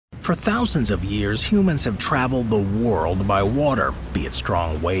For thousands of years, humans have traveled the world by water. Be it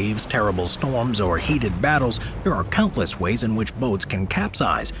strong waves, terrible storms, or heated battles, there are countless ways in which boats can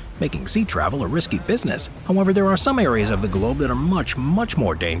capsize, making sea travel a risky business. However, there are some areas of the globe that are much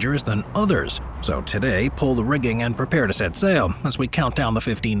more dangerous than others. So today, pull the rigging and prepare to set sail as we count down the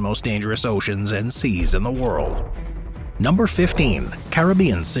 15 most dangerous oceans and seas in the world. Number 15.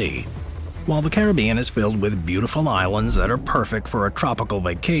 Caribbean Sea. While the Caribbean is filled with beautiful islands that are perfect for a tropical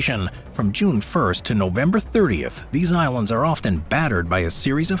vacation, from June 1st to November 30th, these islands are often battered by a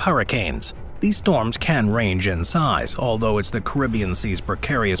series of hurricanes. These storms can range in size, although it's the Caribbean Sea's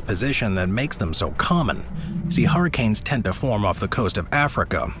precarious position that makes them so common. See, hurricanes tend to form off the coast of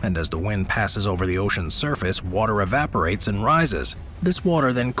Africa, and as the wind passes over the ocean's surface, water evaporates and rises. This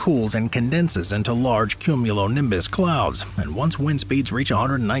water then cools and condenses into large cumulonimbus clouds, and once wind speeds reach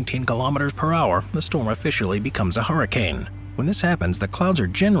 119 kilometers per hour, the storm officially becomes a hurricane. When this happens, the clouds are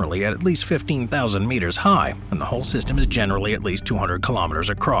generally at least 15,000 meters high, and the whole system is generally at least 200 kilometers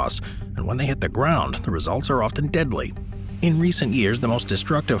across, and when they hit the ground, the results are often deadly. In recent years, the most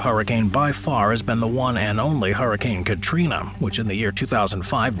destructive hurricane by far has been the one and only Hurricane Katrina, which in the year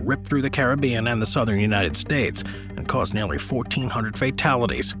 2005 ripped through the Caribbean and the southern United States and caused nearly 1,400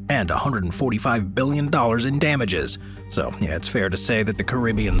 fatalities and $145 billion in damages. So, yeah, it's fair to say that the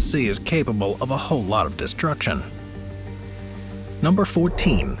Caribbean Sea is capable of a whole lot of destruction. Number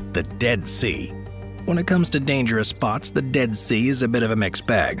 14. The Dead Sea. When it comes to dangerous spots, the Dead Sea is a bit of a mixed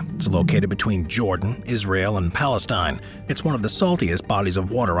bag. It's located between Jordan, Israel, and Palestine. It's one of the saltiest bodies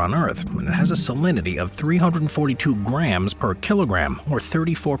of water on Earth, and it has a salinity of 342 grams per kilogram, or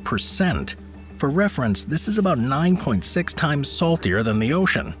 34%. For reference, this is about 9.6 times saltier than the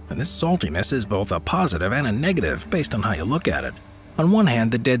ocean, and this saltiness is both a positive and a negative based on how you look at it. On one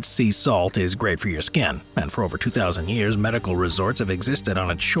hand, the Dead Sea salt is great for your skin, and for over 2,000 years, medical resorts have existed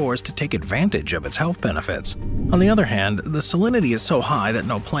on its shores to take advantage of its health benefits. On the other hand, the salinity is so high that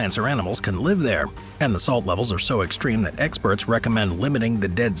no plants or animals can live there, and the salt levels are so extreme that experts recommend limiting the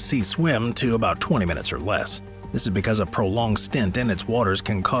Dead Sea swim to about 20 minutes or less. This is because a prolonged stint in its waters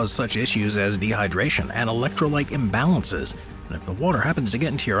can cause such issues as dehydration and electrolyte imbalances. And if the water happens to get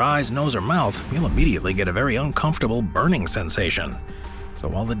into your eyes, nose, or mouth, you'll immediately get a very uncomfortable burning sensation. So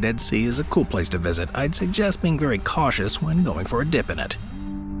while the Dead Sea is a cool place to visit, I'd suggest being very cautious when going for a dip in it.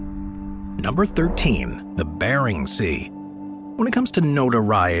 Number 13. The Bering Sea. When it comes to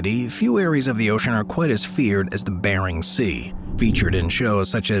notoriety, few areas of the ocean are quite as feared as the Bering Sea. Featured in shows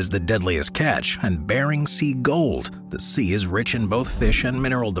such as The Deadliest Catch and Bering Sea Gold, the sea is rich in both fish and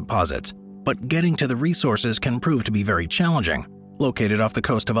mineral deposits. But getting to the resources can prove to be very challenging. Located off the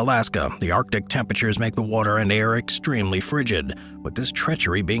coast of Alaska, the Arctic temperatures make the water and air extremely frigid, with this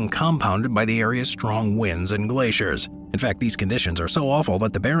treachery being compounded by the area's strong winds and glaciers. In fact, these conditions are so awful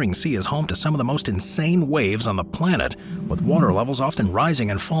that the Bering Sea is home to some of the most insane waves on the planet, with water levels often rising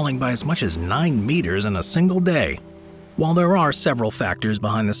and falling by as much as 9 meters in a single day. While there are several factors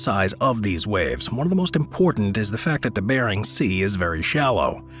behind the size of these waves, one of the most important is the fact that the Bering Sea is very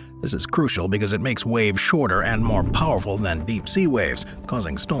shallow. This is crucial because it makes waves shorter and more powerful than deep sea waves,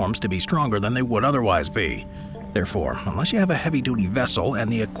 causing storms to be stronger than they would otherwise be. Therefore, unless you have a heavy-duty vessel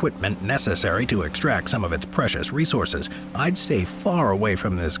and the equipment necessary to extract some of its precious resources, I'd stay far away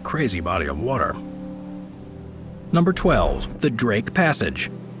from this crazy body of water. Number 12. The Drake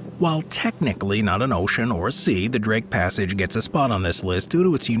Passage. While technically not an ocean or a sea, the Drake Passage gets a spot on this list due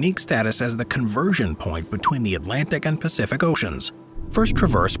to its unique status as the conversion point between the Atlantic and Pacific Oceans. First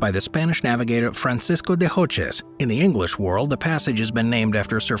traversed by the Spanish navigator Francisco de Hoces, in the English world, the passage has been named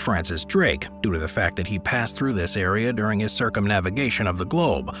after Sir Francis Drake, due to the fact that he passed through this area during his circumnavigation of the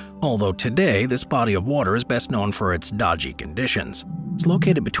globe, although today this body of water is best known for its dodgy conditions. It's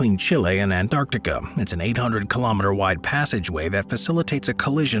located between Chile and Antarctica. It's an 800-kilometer-wide passageway that facilitates a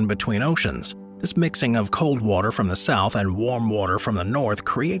collision between oceans. This mixing of cold water from the south and warm water from the north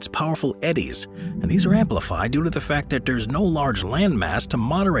creates powerful eddies, and these are amplified due to the fact that there's no large landmass to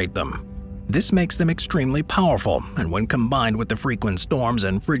moderate them. This makes them extremely powerful, and when combined with the frequent storms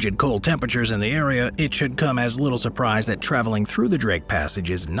and frigid cold temperatures in the area, it should come as little surprise that traveling through the Drake Passage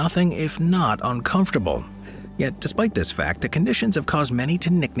is nothing if not uncomfortable. Yet, despite this fact, the conditions have caused many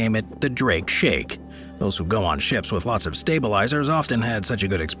to nickname it the Drake Shake. Those who go on ships with lots of stabilizers often had such a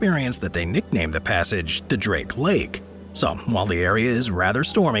good experience that they nicknamed the passage the Drake Lake. So, while the area is rather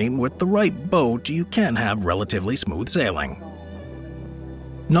stormy, with the right boat you can have relatively smooth sailing.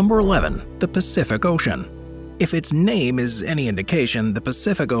 Number 11. The Pacific Ocean. If its name is any indication, the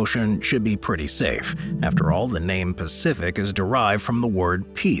Pacific Ocean should be pretty safe. After all, the name Pacific is derived from the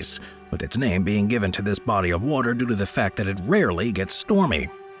word peace, with its name being given to this body of water due to the fact that it rarely gets stormy.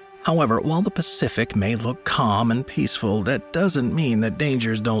 However, while the Pacific may look calm and peaceful, that doesn't mean that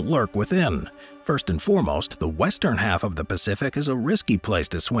dangers don't lurk within. First and foremost, the western half of the Pacific is a risky place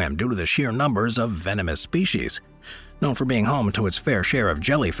to swim due to the sheer numbers of venomous species. Known for being home to its fair share of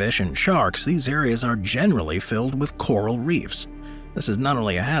jellyfish and sharks, these areas are generally filled with coral reefs. This is not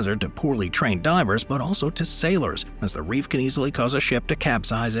only a hazard to poorly trained divers, but also to sailors, as the reef can easily cause a ship to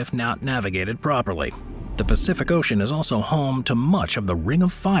capsize if not navigated properly. The Pacific Ocean is also home to much of the Ring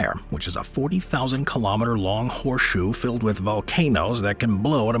of Fire, which is a 40,000-kilometer-long horseshoe filled with volcanoes that can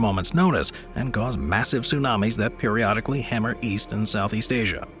blow at a moment's notice and cause massive tsunamis that periodically hammer East and Southeast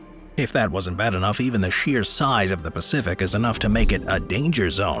Asia. If that wasn't bad enough, even the sheer size of the Pacific is enough to make it a danger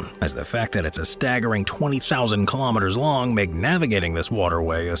zone, as the fact that it's a staggering 20,000 kilometers long make navigating this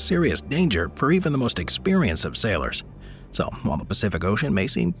waterway a serious danger for even the most experienced of sailors. So, while the Pacific Ocean may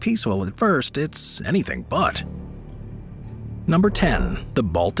seem peaceful at first, it's anything but. Number 10. The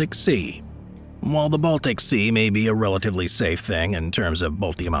Baltic Sea. While the Baltic Sea may be a relatively safe thing in terms of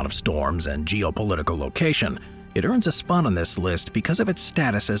both the amount of storms and geopolitical location, it earns a spot on this list because of its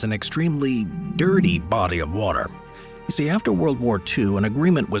status as an extremely dirty body of water. You see, after World War II, an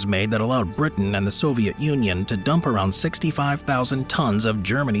agreement was made that allowed Britain and the Soviet Union to dump around 65,000 tons of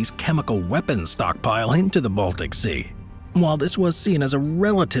Germany's chemical weapons stockpile into the Baltic Sea. While this was seen as a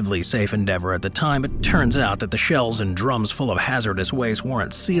relatively safe endeavor at the time, it turns out that the shells and drums full of hazardous waste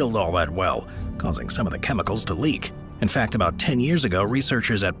weren't sealed all that well, causing some of the chemicals to leak. In fact, about 10 years ago,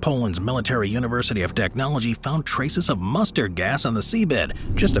 researchers at Poland's Military University of Technology found traces of mustard gas on the seabed,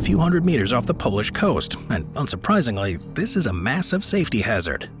 just a few hundred meters off the Polish coast, and unsurprisingly, this is a massive safety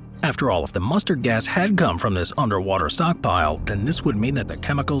hazard. After all, if the mustard gas had come from this underwater stockpile, then this would mean that the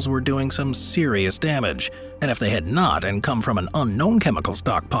chemicals were doing some serious damage. And if they had not and come from an unknown chemical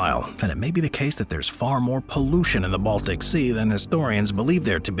stockpile, then it may be the case that there's far more pollution in the Baltic Sea than historians believe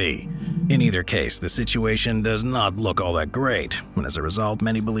there to be. In either case, the situation does not look all that great, and as a result,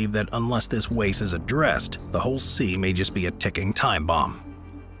 many believe that unless this waste is addressed, the whole sea may just be a ticking time bomb.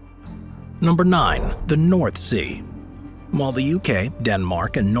 Number 9. The North Sea. While the UK,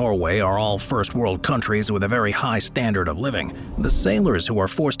 Denmark, and Norway are all first world countries with a very high standard of living, the sailors who are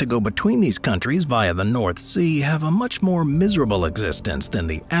forced to go between these countries via the North Sea have a much more miserable existence than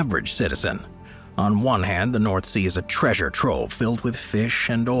the average citizen. On one hand, the North Sea is a treasure trove filled with fish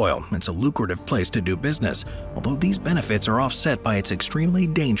and oil. It's a lucrative place to do business, although these benefits are offset by its extremely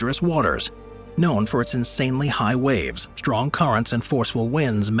dangerous waters. Known for its insanely high waves, strong currents, and forceful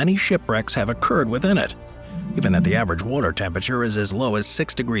winds, many shipwrecks have occurred within it. Given that the average water temperature is as low as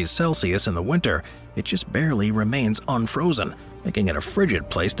 6 degrees Celsius in the winter, it just barely remains unfrozen, making it a frigid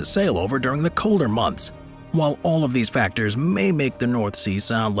place to sail over during the colder months. While all of these factors may make the North Sea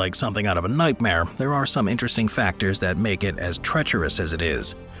sound like something out of a nightmare, there are some interesting factors that make it as treacherous as it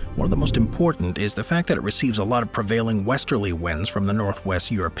is. One of the most important is the fact that it receives a lot of prevailing westerly winds from the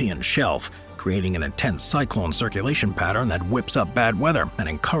northwest European shelf, creating an intense cyclone circulation pattern that whips up bad weather and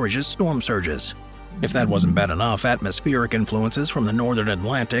encourages storm surges. If that wasn't bad enough, atmospheric influences from the northern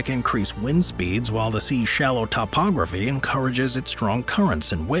Atlantic increase wind speeds, while the sea's shallow topography encourages its strong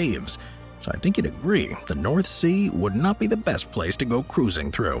currents and waves. So I think you'd agree, the North Sea would not be the best place to go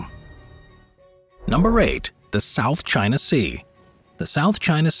cruising through. Number 8. The South China Sea. The South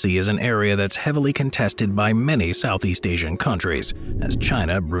China Sea is an area that's heavily contested by many Southeast Asian countries, as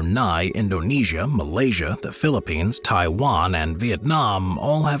China, Brunei, Indonesia, Malaysia, the Philippines, Taiwan, and Vietnam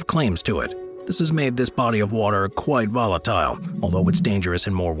all have claims to it. This has made this body of water quite volatile, although it's dangerous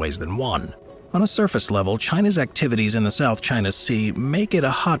in more ways than one. On a surface level, China's activities in the South China Sea make it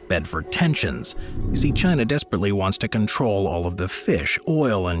a hotbed for tensions. You see, China desperately wants to control all of the fish,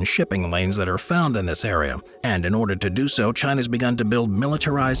 oil, and shipping lanes that are found in this area, and in order to do so, China's begun to build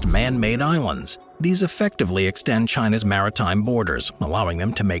militarized man-made islands. These effectively extend China's maritime borders, allowing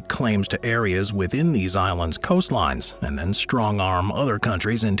them to make claims to areas within these islands' coastlines, and then strong-arm other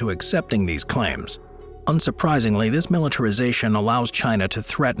countries into accepting these claims. Unsurprisingly, this militarization allows China to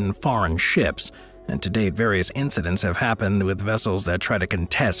threaten foreign ships, and to date various incidents have happened with vessels that try to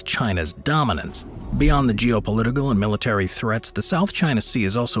contest China's dominance. Beyond the geopolitical and military threats, the South China Sea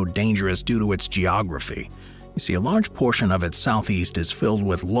is also dangerous due to its geography. You see, a large portion of its southeast is filled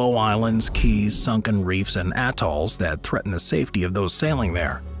with low islands, keys, sunken reefs, and atolls that threaten the safety of those sailing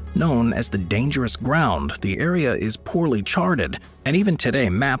there. Known as the dangerous ground, the area is poorly charted, and even today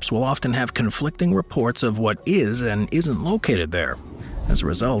maps will often have conflicting reports of what is and isn't located there. As a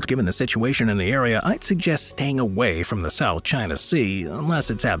result, given the situation in the area, I'd suggest staying away from the South China Sea unless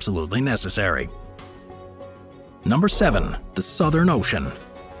it's absolutely necessary. Number 7. The Southern Ocean.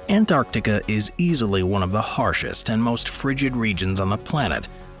 Antarctica is easily one of the harshest and most frigid regions on the planet,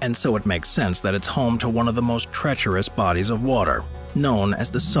 and so it makes sense that it's home to one of the most treacherous bodies of water. Known as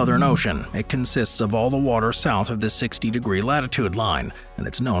the Southern Ocean, it consists of all the water south of the 60-degree latitude line, and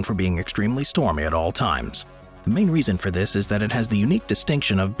it's known for being extremely stormy at all times. The main reason for this is that it has the unique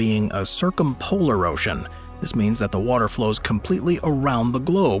distinction of being a circumpolar ocean. This means that the water flows completely around the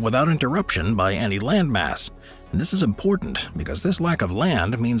globe without interruption by any landmass. And this is important because this lack of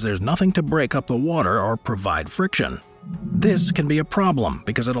land means there's nothing to break up the water or provide friction. This can be a problem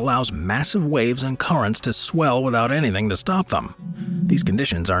because it allows massive waves and currents to swell without anything to stop them. These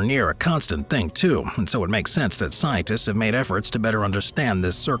conditions are near a constant thing too, and so it makes sense that scientists have made efforts to better understand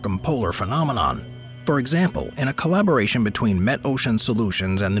this circumpolar phenomenon. For example, in a collaboration between Met Ocean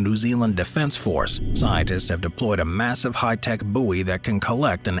Solutions and the New Zealand Defence Force, scientists have deployed a massive high-tech buoy that can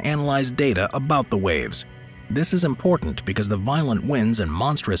collect and analyze data about the waves. This is important because the violent winds and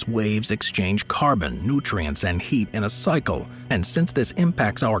monstrous waves exchange carbon, nutrients, and heat in a cycle, and since this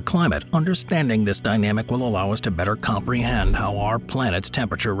impacts our climate, understanding this dynamic will allow us to better comprehend how our planet's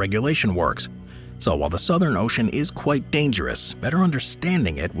temperature regulation works. So while the Southern Ocean is quite dangerous, better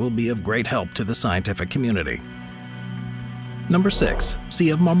understanding it will be of great help to the scientific community. Number 6. Sea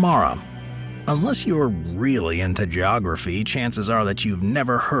of Marmara. Unless you're really into geography, chances are that you've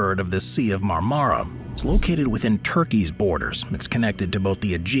never heard of the Sea of Marmara. It's located within Turkey's borders. It's connected to both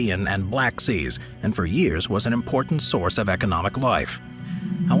the Aegean and Black Seas, and for years was an important source of economic life.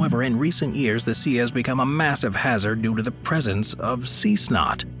 However, in recent years, the sea has become a massive hazard due to the presence of sea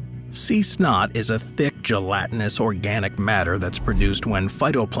snot. Sea snot is a thick, gelatinous organic matter that's produced when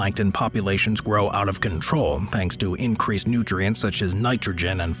phytoplankton populations grow out of control thanks to increased nutrients such as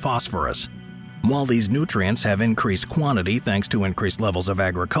nitrogen and phosphorus. While these nutrients have increased quantity thanks to increased levels of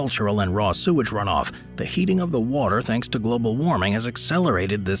agricultural and raw sewage runoff, the heating of the water thanks to global warming has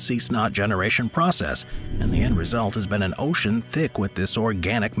accelerated the sea snot generation process, and the end result has been an ocean thick with this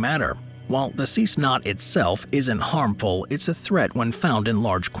organic matter. While the sea snot itself isn't harmful, it's a threat when found in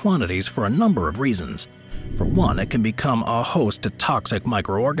large quantities for a number of reasons. For one, it can become a host to toxic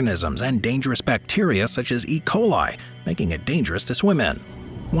microorganisms and dangerous bacteria such as E. coli, making it dangerous to swim in.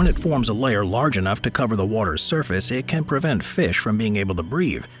 When it forms a layer large enough to cover the water's surface, it can prevent fish from being able to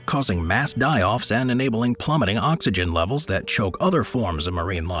breathe, causing mass die-offs and enabling plummeting oxygen levels that choke other forms of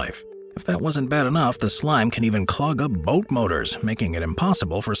marine life. If that wasn't bad enough, the slime can even clog up boat motors, making it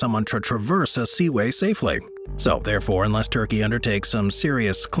impossible for someone to traverse a seaway safely. So, therefore, unless Turkey undertakes some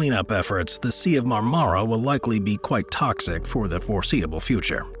serious cleanup efforts, the Sea of Marmara will likely be quite toxic for the foreseeable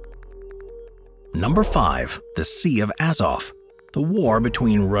future. Number 5. The Sea of Azov. The war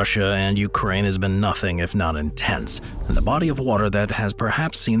between Russia and Ukraine has been nothing if not intense, and the body of water that has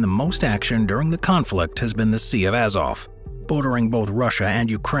perhaps seen the most action during the conflict has been the Sea of Azov. Bordering both Russia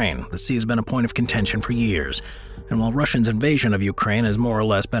and Ukraine, the sea has been a point of contention for years, and while Russia's invasion of Ukraine has more or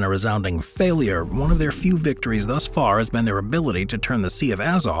less been a resounding failure, one of their few victories thus far has been their ability to turn the Sea of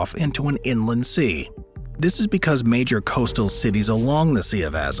Azov into an inland sea. This is because major coastal cities along the Sea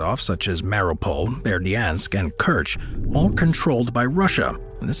of Azov, such as Mariupol, Berdyansk, and Kerch, all controlled by Russia,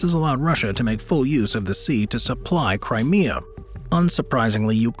 and this has allowed Russia to make full use of the sea to supply Crimea.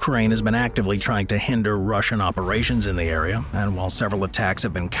 Unsurprisingly, Ukraine has been actively trying to hinder Russian operations in the area, and while several attacks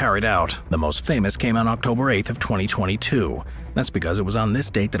have been carried out, the most famous came on October 8th of 2022. That's because it was on this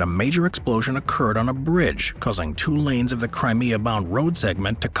date that a major explosion occurred on a bridge, causing 2 lanes of the Crimea-bound road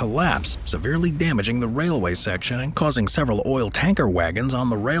segment to collapse, severely damaging the railway section and causing several oil tanker wagons on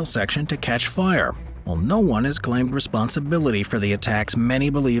the rail section to catch fire. While no one has claimed responsibility for the attacks,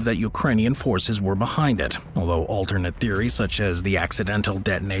 many believe that Ukrainian forces were behind it, although alternate theories such as the accidental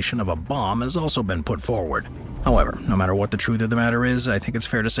detonation of a bomb has also been put forward. However, no matter what the truth of the matter is, I think it's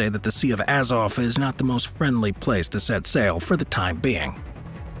fair to say that the Sea of Azov is not the most friendly place to set sail for the time being.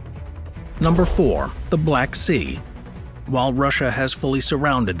 Number 4. The Black Sea. While Russia has fully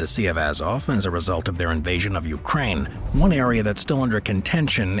surrounded the Sea of Azov as a result of their invasion of Ukraine, one area that's still under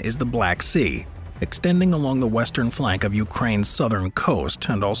contention is the Black Sea. Extending along the western flank of Ukraine's southern coast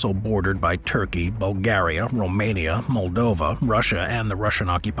and also bordered by Turkey, Bulgaria, Romania, Moldova, Russia, and the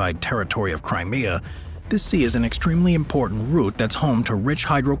Russian-occupied territory of Crimea, this sea is an extremely important route that's home to rich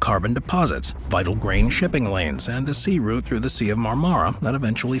hydrocarbon deposits, vital grain shipping lanes, and a sea route through the Sea of Marmara that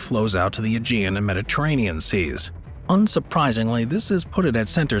eventually flows out to the Aegean and Mediterranean seas. Unsurprisingly, this has put it at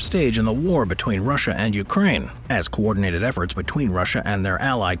center stage in the war between Russia and Ukraine, as coordinated efforts between Russia and their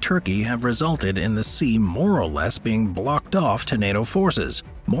ally Turkey have resulted in the sea more or less being blocked off to NATO forces.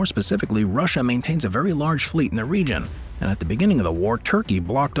 More specifically, Russia maintains a very large fleet in the region, and at the beginning of the war, Turkey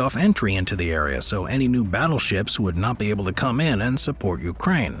blocked off entry into the area so any new battleships would not be able to come in and support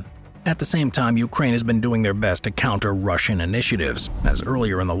Ukraine. At the same time, Ukraine has been doing their best to counter Russian initiatives, as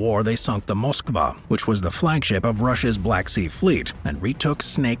earlier in the war they sunk the Moskva, which was the flagship of Russia's Black Sea Fleet, and retook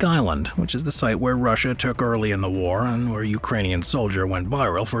Snake Island, which is the site where Russia took early in the war and where a Ukrainian soldier went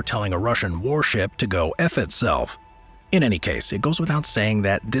viral for telling a Russian warship to go F itself. In any case, it goes without saying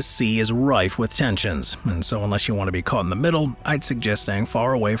that this sea is rife with tensions, and so unless you want to be caught in the middle, I'd suggest staying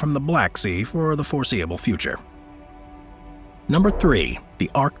far away from the Black Sea for the foreseeable future. Number 3.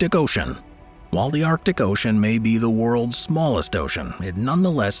 The Arctic Ocean. While the Arctic Ocean may be the world's smallest ocean, it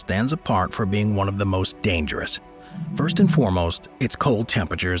nonetheless stands apart for being one of the most dangerous. First and foremost, its cold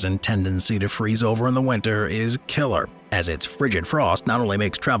temperatures and tendency to freeze over in the winter is killer, as its frigid frost not only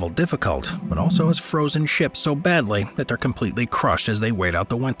makes travel difficult, but also has frozen ships so badly that they're completely crushed as they wait out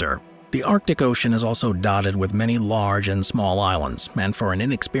the winter. The Arctic Ocean is also dotted with many large and small islands, and for an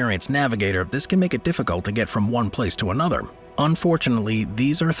inexperienced navigator, this can make it difficult to get from one place to another. Unfortunately,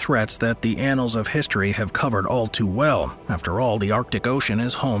 these are threats that the annals of history have covered all too well. After all, the Arctic Ocean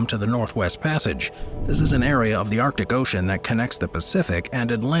is home to the Northwest Passage. This is an area of the Arctic Ocean that connects the Pacific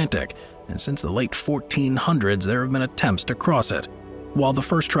and Atlantic, and since the late 1400s there have been attempts to cross it. While the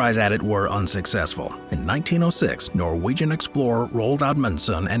first tries at it were unsuccessful, in 1906, Norwegian explorer Roald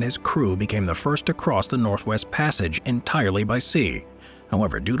Amundsen and his crew became the first to cross the Northwest Passage entirely by sea.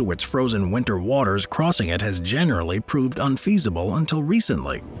 However, due to its frozen winter waters, crossing it has generally proved unfeasible until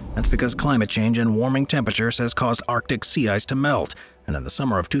recently. That's because climate change and warming temperatures has caused Arctic sea ice to melt, and in the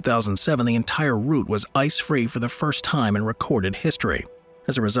summer of 2007 the entire route was ice-free for the first time in recorded history.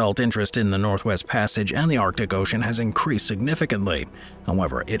 As a result, interest in the Northwest Passage and the Arctic Ocean has increased significantly.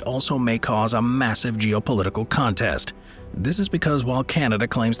 However, it also may cause a massive geopolitical contest. This is because while Canada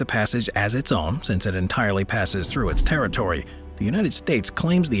claims the passage as its own, since it entirely passes through its territory, the United States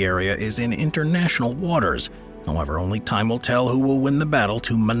claims the area is in international waters. However, only time will tell who will win the battle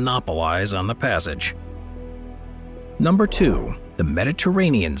to monopolize on the passage. Number 2. The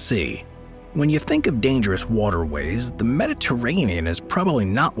Mediterranean Sea. When you think of dangerous waterways, the Mediterranean is probably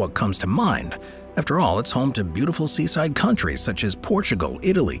not what comes to mind. After all, it's home to beautiful seaside countries such as Portugal,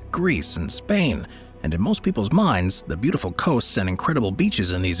 Italy, Greece, and Spain. And in most people's minds, the beautiful coasts and incredible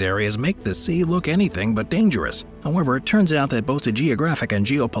beaches in these areas make the sea look anything but dangerous. However, it turns out that both the geographic and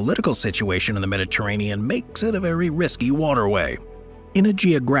geopolitical situation in the Mediterranean makes it a very risky waterway. In a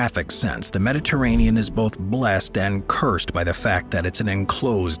geographic sense, the Mediterranean is both blessed and cursed by the fact that it's an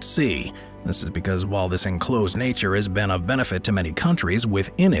enclosed sea. This is because while this enclosed nature has been of benefit to many countries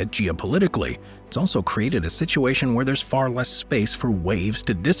within it geopolitically, it's also created a situation where there's far less space for waves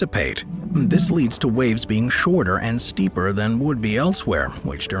to dissipate. This leads to waves being shorter and steeper than would be elsewhere,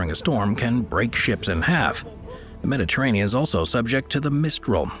 which during a storm can break ships in half. The Mediterranean is also subject to the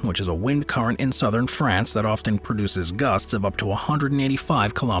Mistral, which is a wind current in southern France that often produces gusts of up to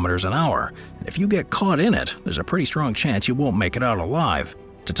 185 kilometers an hour. And if you get caught in it, there's a pretty strong chance you won't make it out alive.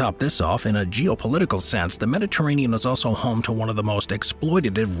 To top this off, in a geopolitical sense, the Mediterranean is also home to one of the most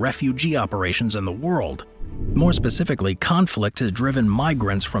exploitative refugee operations in the world. More specifically, conflict has driven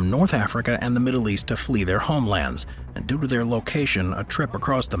migrants from North Africa and the Middle East to flee their homelands, and due to their location, a trip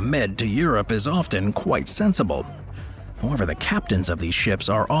across the Med to Europe is often quite sensible. However, the captains of these ships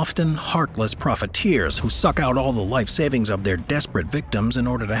are often heartless profiteers who suck out all the life savings of their desperate victims in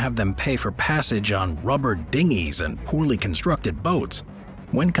order to have them pay for passage on rubber dinghies and poorly constructed boats.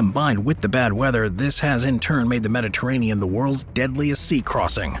 When combined with the bad weather, this has in turn made the Mediterranean the world's deadliest sea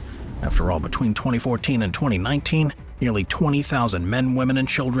crossing. After all, between 2014 and 2019, nearly 20,000 men, women, and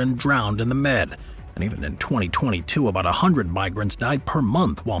children drowned in the Med. And even in 2022, about 100 migrants died per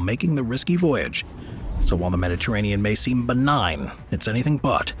month while making the risky voyage. So while the Mediterranean may seem benign, it's anything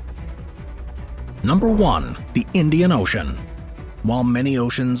but. Number 1. The Indian Ocean. While many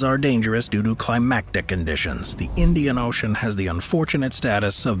oceans are dangerous due to climatic conditions, the Indian Ocean has the unfortunate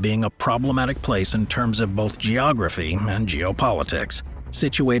status of being a problematic place in terms of both geography and geopolitics.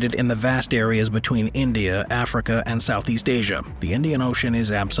 Situated in the vast areas between India, Africa, and Southeast Asia, the Indian Ocean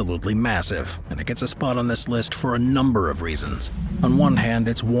is absolutely massive, and it gets a spot on this list for a number of reasons. On one hand,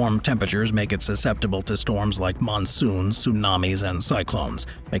 its warm temperatures make it susceptible to storms like monsoons, tsunamis, and cyclones,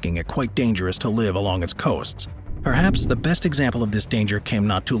 making it quite dangerous to live along its coasts. Perhaps the best example of this danger came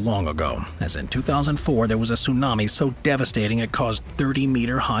not too long ago, as in 2004 there was a tsunami so devastating it caused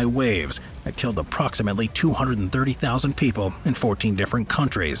 30-meter-high waves that killed approximately 230,000 people in 14 different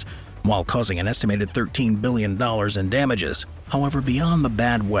countries, while causing an estimated $13 billion in damages. However, beyond the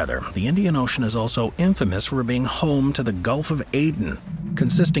bad weather, the Indian Ocean is also infamous for being home to the Gulf of Aden,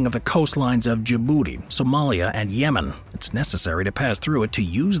 consisting of the coastlines of Djibouti, Somalia, and Yemen. It's necessary to pass through it to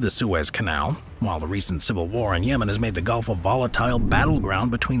use the Suez Canal, while the recent civil war in Yemen has made the Gulf a volatile battleground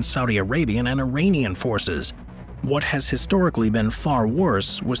between Saudi Arabian and Iranian forces. What has historically been far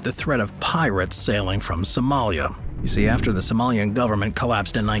worse was the threat of pirates sailing from Somalia. You see, after the Somalian government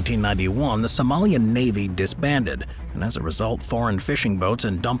collapsed in 1991, the Somalian Navy disbanded, and as a result, foreign fishing boats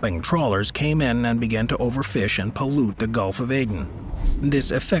and dumping trawlers came in and began to overfish and pollute the Gulf of Aden.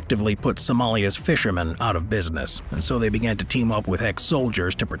 This effectively put Somalia's fishermen out of business, and so they began to team up with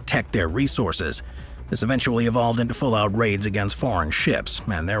ex-soldiers to protect their resources. This eventually evolved into full-out raids against foreign ships,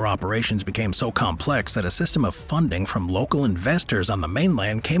 and their operations became so complex that a system of funding from local investors on the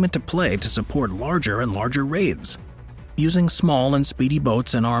mainland came into play to support larger and larger raids. Using small and speedy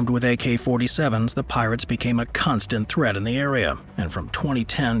boats and armed with AK-47s, the pirates became a constant threat in the area, and from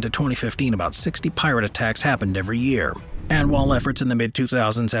 2010 to 2015 about 60 pirate attacks happened every year. And while efforts in the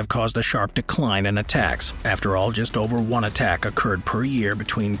mid-2000s have caused a sharp decline in attacks, after all, just over one attack occurred per year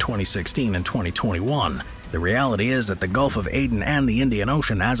between 2016 and 2021, the reality is that the Gulf of Aden and the Indian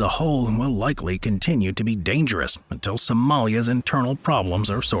Ocean as a whole will likely continue to be dangerous until Somalia's internal problems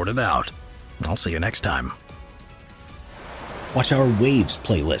are sorted out. I'll see you next time. Watch our Waves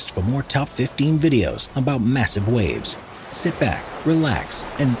playlist for more top 15 videos about massive waves. Sit back, relax,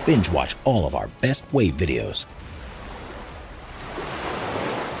 and binge watch all of our best wave videos.